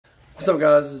What's up,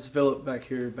 guys? This is Philip back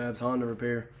here at Bab's Honda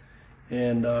Repair,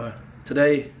 and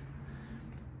today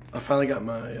I finally got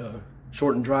my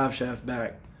shortened drive shaft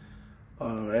back.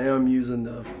 I am using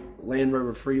the Land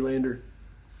Rover Freelander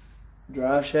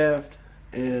drive shaft,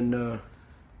 and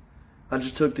I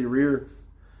just took the rear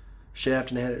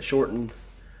shaft and had it shortened.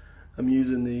 I'm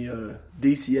using the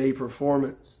DCA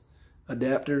Performance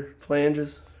adapter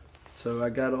flanges, so I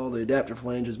got all the adapter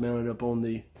flanges mounted up on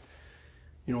the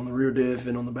on the rear diff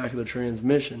and on the back of the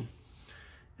transmission,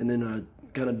 and then I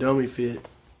kind of dummy fit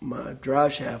my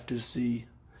drive shaft to see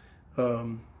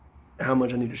how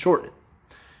much I need to shorten it.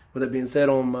 With that being said,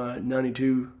 on my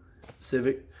 92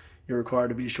 Civic, you're required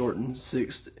to be shortened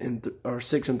 6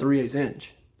 3/8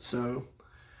 inch. So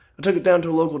I took it down to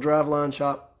a local driveline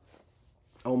shop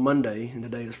on Monday, and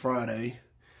today is Friday,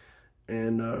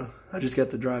 and I just got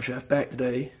the drive shaft back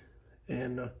today,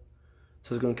 and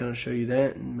so I was going to kind of show you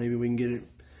that, and maybe we can get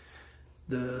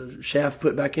the shaft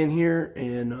put back in here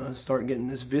and start getting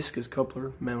this viscous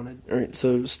coupler mounted. Alright,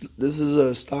 so this is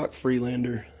a stock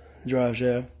Freelander drive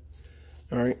shaft.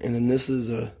 Alright, and then this is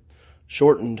a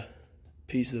shortened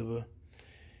piece of a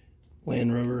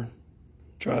Land Rover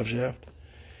drive shaft.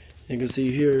 You can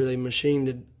see here they machined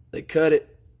it, they cut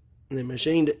it, and they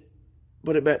machined it,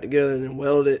 put it back together, and then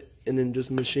welded it, and then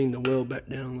just machined the weld back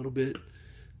down a little bit,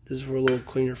 just for a little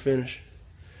cleaner finish.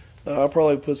 I'll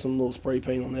probably put some little spray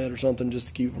paint on that or something just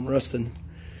to keep them rusting.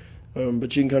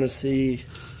 But you can kind of see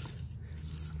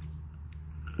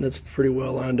that's pretty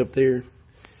well lined up there,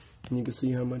 and you can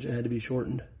see how much it had to be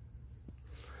shortened.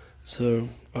 So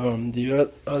the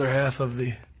other half of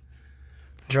the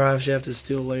drive shaft is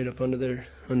still laid up under there,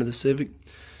 under the Civic.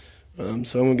 So I'm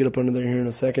gonna get up under there here in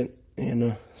a second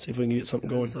and see if we can get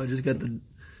something going. So I just got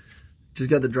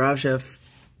the drive shaft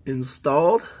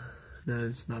installed. No,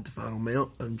 it's not the final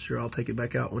mount. I'm sure I'll take it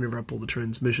back out whenever I pull the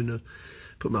transmission to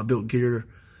put my built gear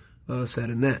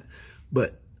set in that.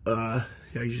 But yeah,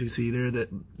 you can see there that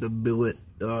the billet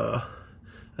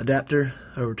adapter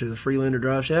over to the Freelander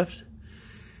drive shaft,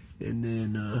 and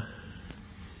then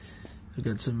I've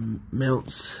got some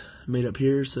mounts made up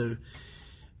here. So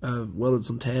I've welded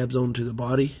some tabs onto the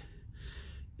body,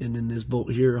 and then this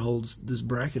bolt here holds this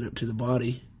bracket up to the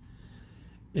body,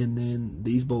 and then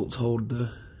these bolts hold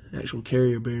the actual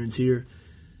carrier bearings here.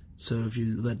 So if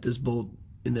you let this bolt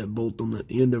and that bolt on the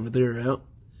end over there out,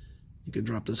 you can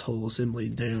drop this whole assembly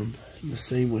down. And the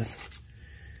same with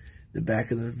the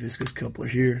back of the viscous coupler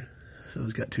here. So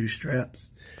it's got two straps.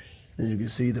 As you can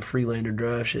see, the Freelander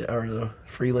drive shaft, or the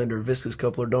Freelander viscous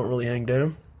coupler, don't really hang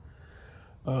down.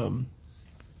 And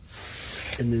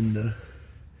then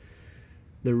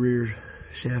the rear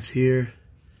shaft here,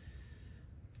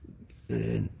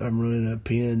 and I'm running a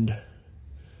pinned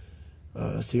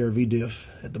CRV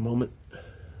diff at the moment.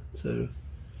 So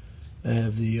I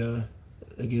have the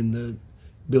again, the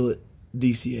billet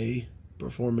DCA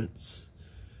Performance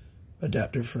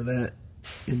adapter for that,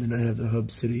 and then I have the Hub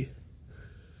City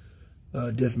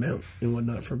diff mount and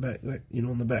whatnot for back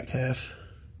on the back half.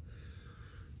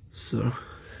 So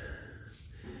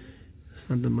it's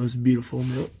not the most beautiful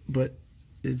mount, but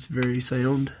it's very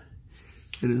sound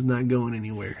and it's not going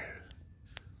anywhere,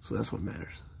 so that's what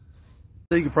matters.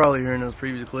 You could probably hear in those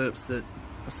previous clips that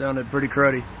I sounded pretty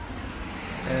cruddy,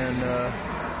 and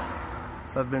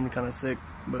so I've been kind of sick,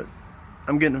 but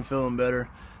I'm getting and feeling better.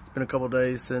 It's been a couple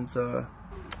days since I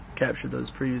captured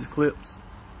those previous clips.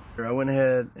 I went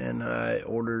ahead and I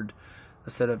ordered a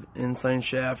set of insane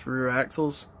shaft rear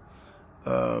axles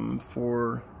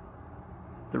for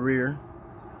the rear.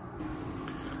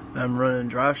 I'm running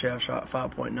drive shaft shot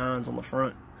 5.9s on the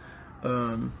front.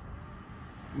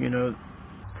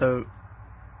 So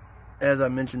as I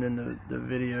mentioned in the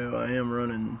video, I am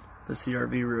running the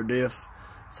CRV rear diff,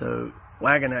 so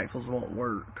wagon axles won't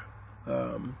work.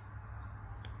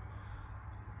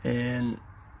 And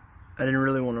I didn't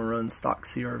really want to run stock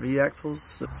CRV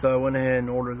axles, so I went ahead and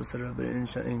ordered a set of the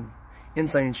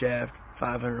insane shaft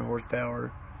 500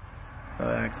 horsepower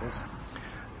axles.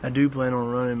 I do plan on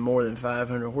running more than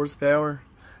 500 horsepower,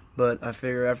 but I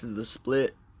figure after the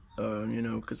split,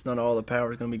 because not all the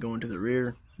power is going to be going to the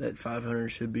rear, that 500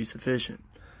 should be sufficient.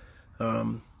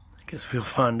 I guess we'll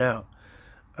find out.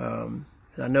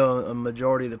 I know a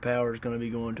majority of the power is going to be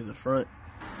going to the front,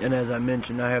 and as I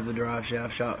mentioned, I have the drive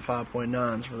shaft shot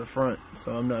 5.9s for the front,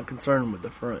 so I'm not concerned with the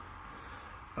front.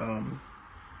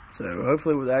 So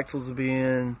hopefully with axles will be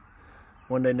in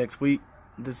one day next week.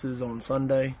 This is on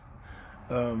Sunday,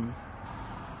 and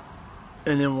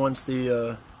then once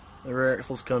the rear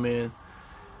axles come in,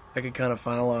 I can kind of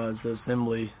finalize the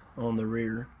assembly on the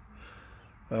rear.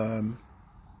 So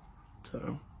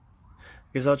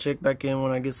I guess I'll check back in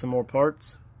when I get some more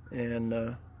parts,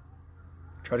 and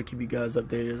try to keep you guys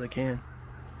updated as I can.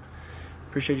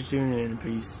 Appreciate you tuning in.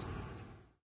 Peace.